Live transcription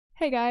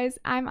Hey guys,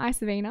 I'm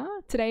Icevena.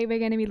 Today we're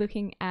going to be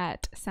looking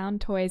at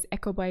Soundtoys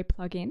Echoboy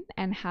plugin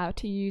and how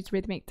to use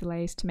rhythmic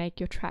delays to make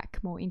your track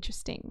more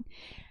interesting.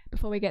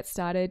 Before we get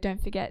started,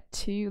 don't forget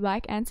to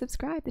like and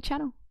subscribe the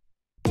channel.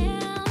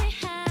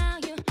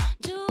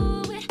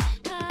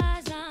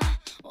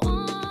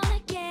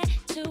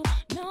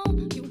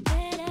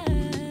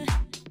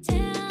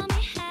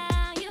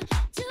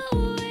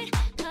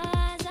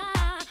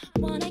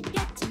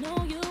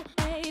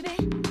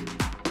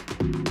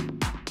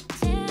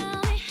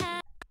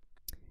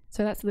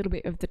 So that's a little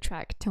bit of the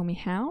track Tell Me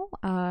How,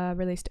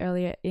 released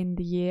earlier in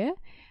the year. I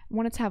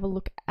wanted to have a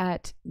look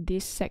at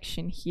this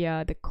section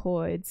here, the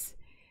chords,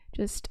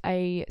 just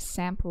a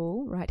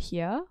sample right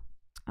here.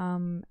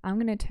 I'm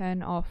going to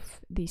turn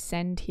off the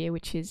send here,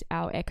 which is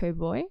our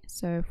Echoboy.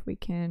 So if we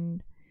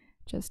can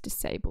just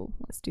disable,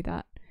 let's do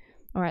that.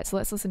 All right, so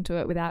let's listen to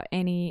it without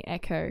any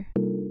echo.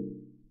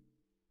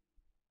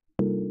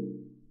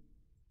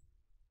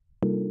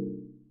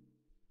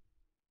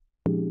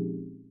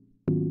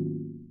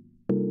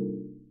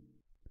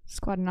 It's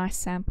quite a nice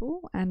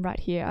sample, and right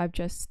here I've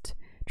just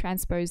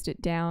transposed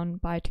it down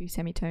by 2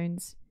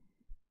 semitones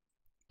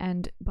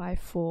and by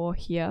 4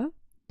 here.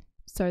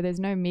 So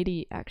there's no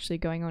MIDI actually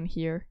going on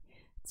here,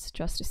 it's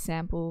just a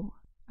sample.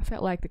 I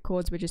felt like the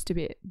chords were just a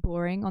bit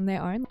boring on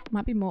their own. It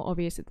might be more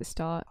obvious at the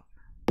start.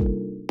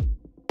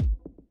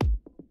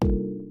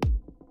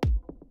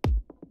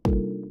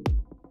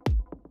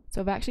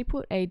 So I've actually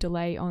put a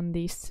delay on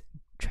this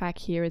track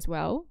here as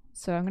well,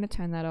 so I'm going to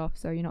turn that off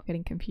so you're not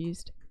getting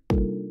confused.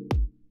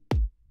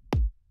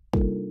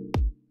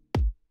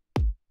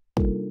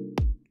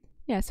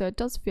 Yeah, so it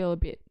does feel a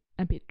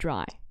bit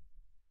dry.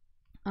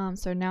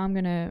 So now I'm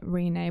going to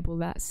re-enable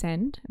that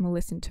send and we'll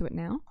listen to it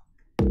now.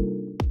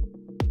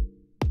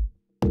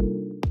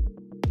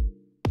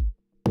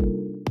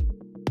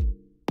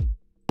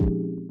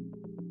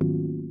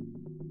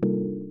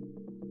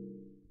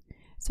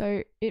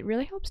 So it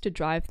really helps to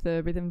drive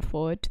the rhythm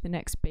forward to the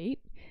next beat,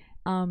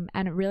 and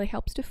it really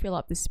helps to fill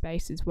up the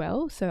space as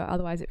well, so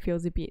otherwise it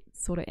feels a bit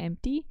sort of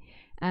empty,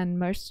 and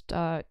most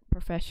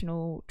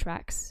professional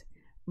tracks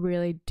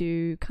really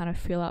do kind of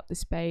fill up the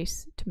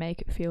space to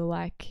make it feel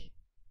like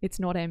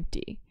it's not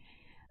empty.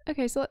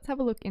 Okay, so let's have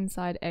a look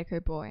inside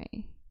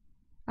Echoboy.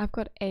 I've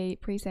got a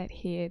preset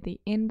here, the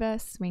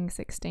inverse swing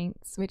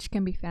 16ths, which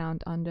can be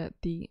found under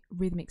the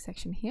rhythmic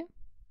section here.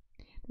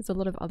 There's a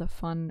lot of other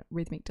fun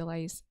rhythmic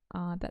delays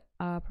that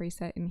are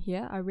preset in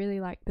here. I really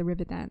like the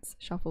river dance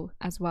shuffle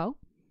as well.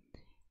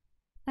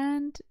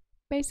 And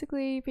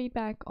basically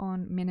feedback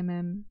on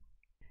minimum.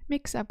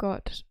 Mix I've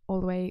got all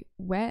the way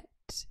wet.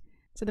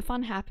 So the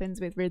fun happens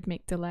with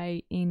rhythmic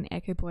delay in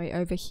Echoboy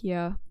over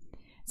here.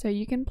 So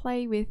you can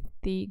play with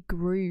the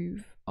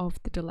groove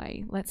of the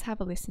delay. Let's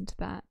have a listen to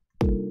that.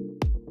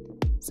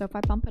 So if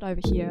I bump it over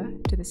here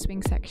to the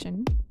swing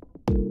section,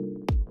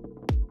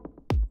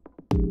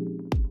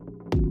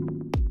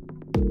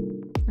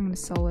 I'm going to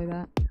solo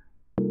that.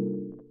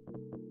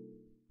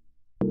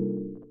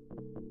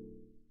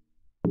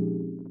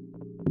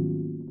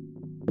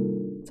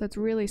 So it's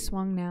really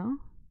swung now,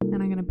 and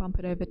I'm going to bump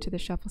it over to the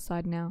shuffle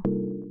side now.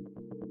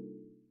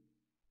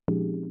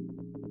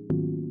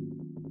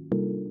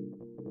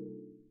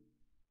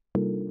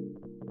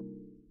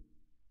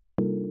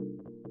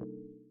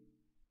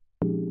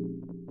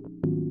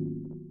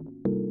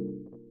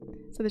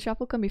 So the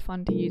shuffle can be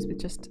fun to use with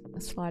just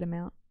a slight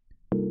amount.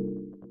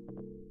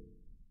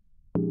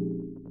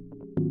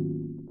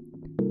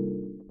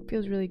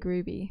 Feels really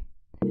groovy.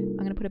 I'm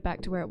going to put it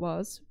back to where it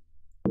was.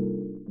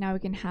 Now we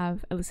can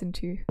have a listen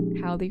to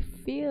how the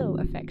feel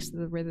affects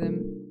the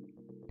rhythm.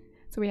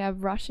 So we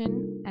have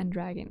Russian and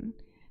Dragon.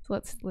 So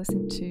let's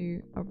listen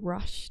to a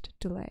rushed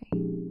delay.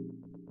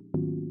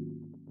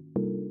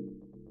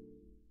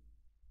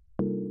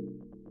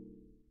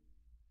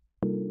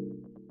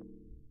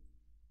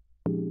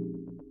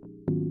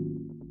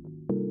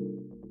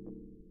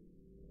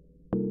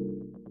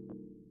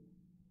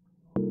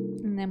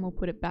 And then we'll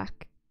put it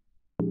back.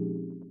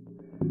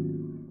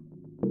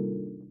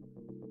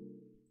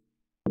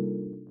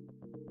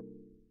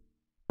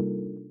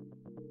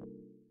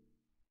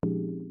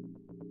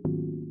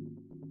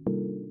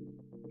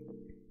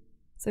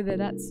 So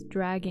that's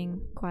dragging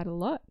quite a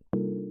lot,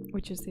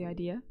 which is the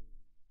idea.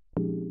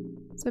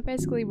 So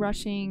basically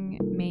rushing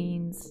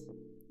means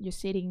you're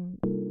sitting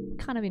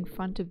kind of in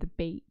front of the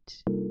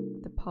beat,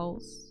 the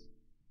pulse.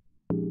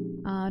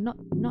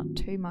 Not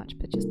too much,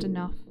 but just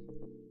enough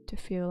to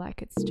feel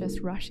like it's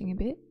just rushing a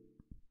bit.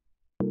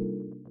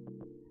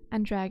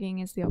 And dragging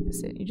is the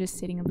opposite. You're just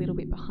sitting a little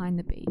bit behind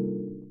the beat.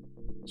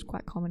 It's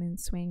quite common in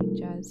swing and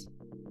jazz.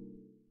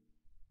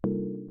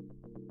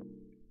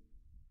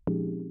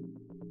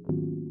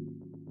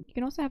 You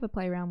can also have a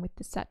play around with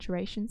the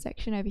saturation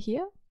section over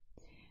here.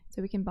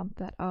 So we can bump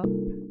that up.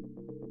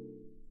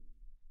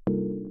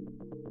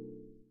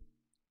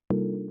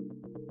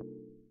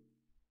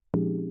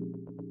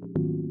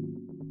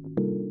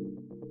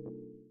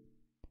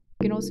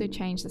 You can also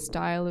change the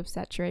style of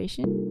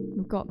saturation.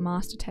 We've got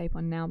master tape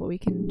on now, but we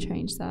can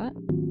change that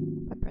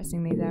by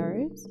pressing these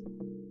arrows.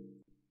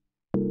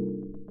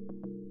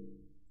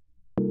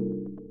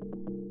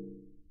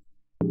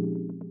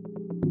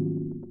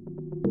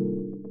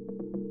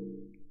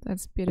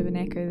 That's a bit of an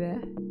echo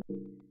there.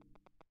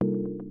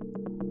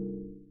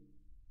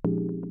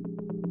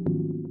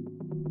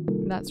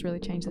 That's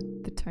really changed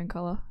the tone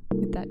color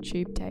with that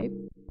tube tape.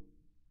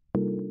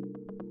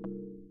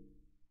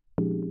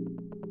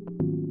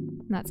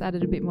 And that's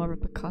added a bit more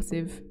of a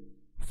percussive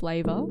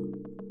flavor.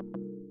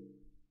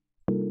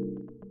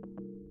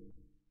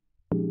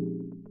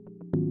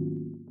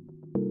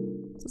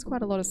 So there's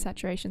quite a lot of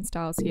saturation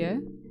styles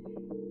here.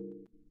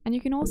 And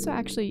you can also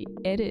actually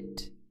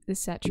edit the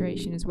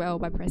saturation as well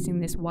by pressing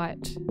this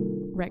white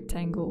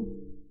rectangle,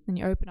 and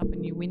you open up a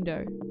new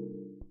window.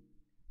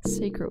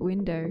 Secret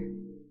window.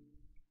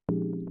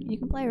 You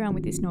can play around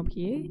with this knob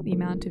here, the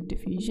amount of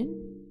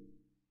diffusion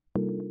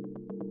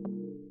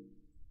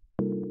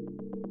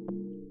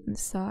and the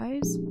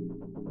size.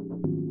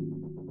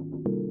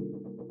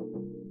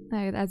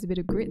 It adds a bit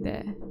of grit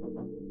there.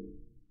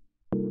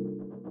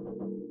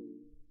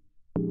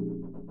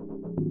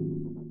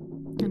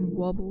 And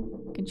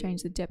wobble, you can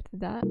change the depth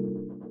of that.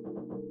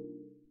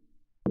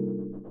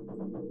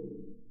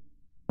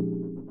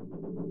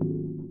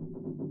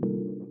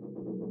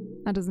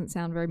 That doesn't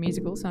sound very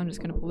musical, so I'm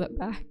just going to pull that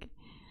back.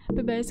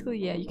 But basically,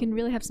 yeah, you can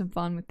really have some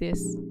fun with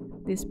this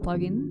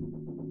plugin.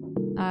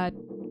 I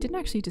didn't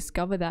actually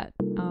discover that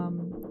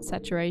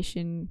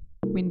saturation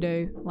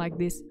window like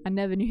this. I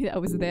never knew that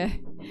was there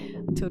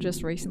until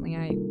just recently.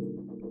 I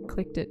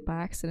clicked it by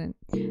accident.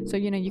 So,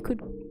 you know, you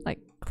could like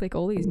click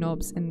all these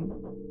knobs and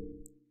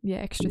yeah,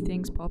 extra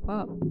things pop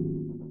up.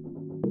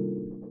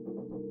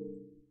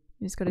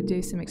 You just got to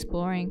do some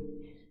exploring.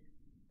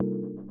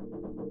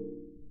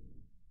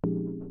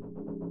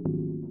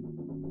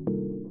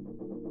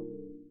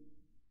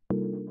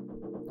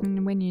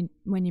 And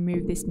when you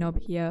move this knob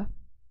here,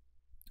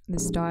 the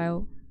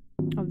style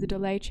of the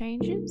delay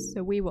changes.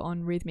 So we were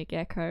on Rhythmic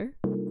Echo,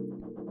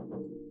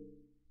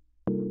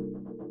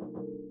 and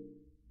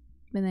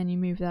then you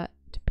move that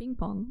to ping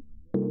pong,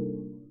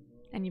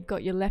 and you've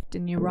got your left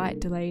and your right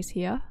delays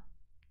here,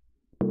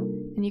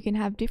 and you can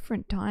have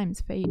different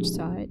times for each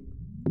side.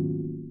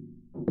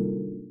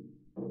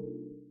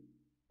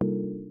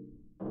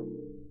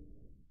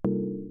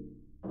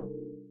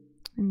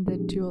 And the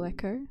dual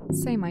echo,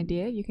 same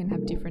idea, you can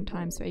have different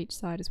times for each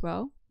side as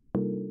well.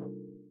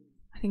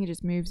 I think it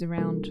just moves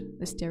around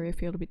the stereo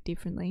field a bit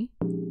differently.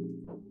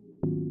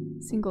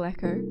 Single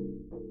echo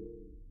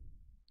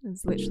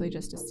is literally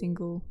just a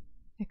single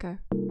echo.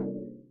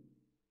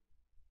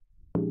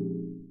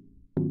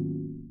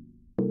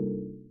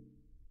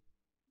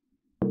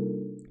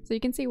 So you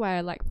can see why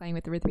I like playing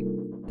with the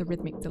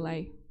rhythmic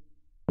delay.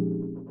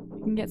 You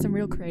can get some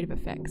real creative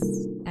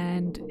effects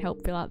and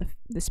help fill out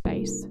the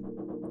space.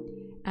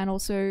 And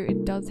also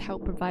it does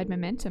help provide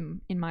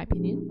momentum, in my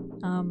opinion,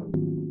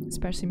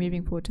 especially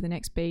moving forward to the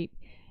next beat,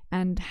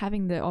 and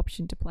having the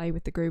option to play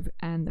with the groove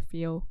and the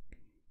feel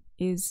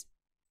is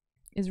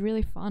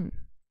really fun.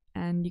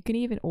 And you can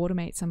even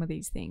automate some of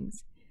these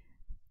things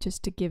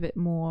just to give it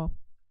more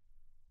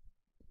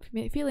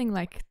feeling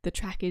like the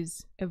track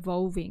is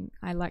evolving.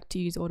 I like to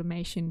use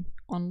automation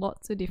on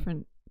lots of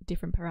different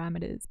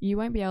parameters. You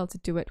won't be able to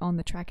do it on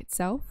the track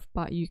itself,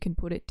 but you can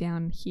put it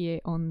down here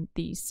on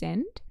the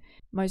send.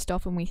 Most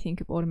often we think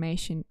of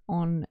automation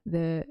on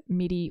the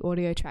MIDI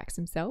audio tracks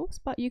themselves,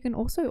 but you can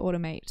also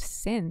automate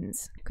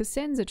sends, because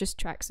sends are just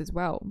tracks as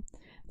well.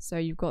 So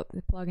you've got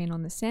the plugin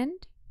on the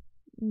send,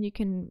 and you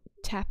can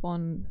tap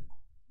on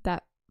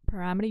that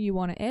parameter you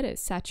want to edit,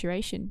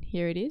 saturation,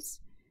 here it is.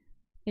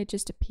 It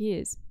just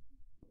appears.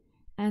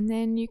 And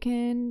then you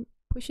can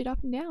push it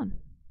up and down.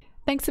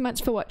 Thanks so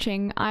much for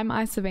watching. I'm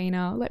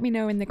Icevena. Let me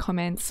know in the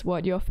comments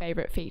what your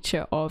favorite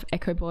feature of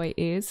Echoboy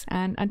is,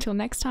 and until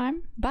next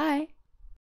time, bye!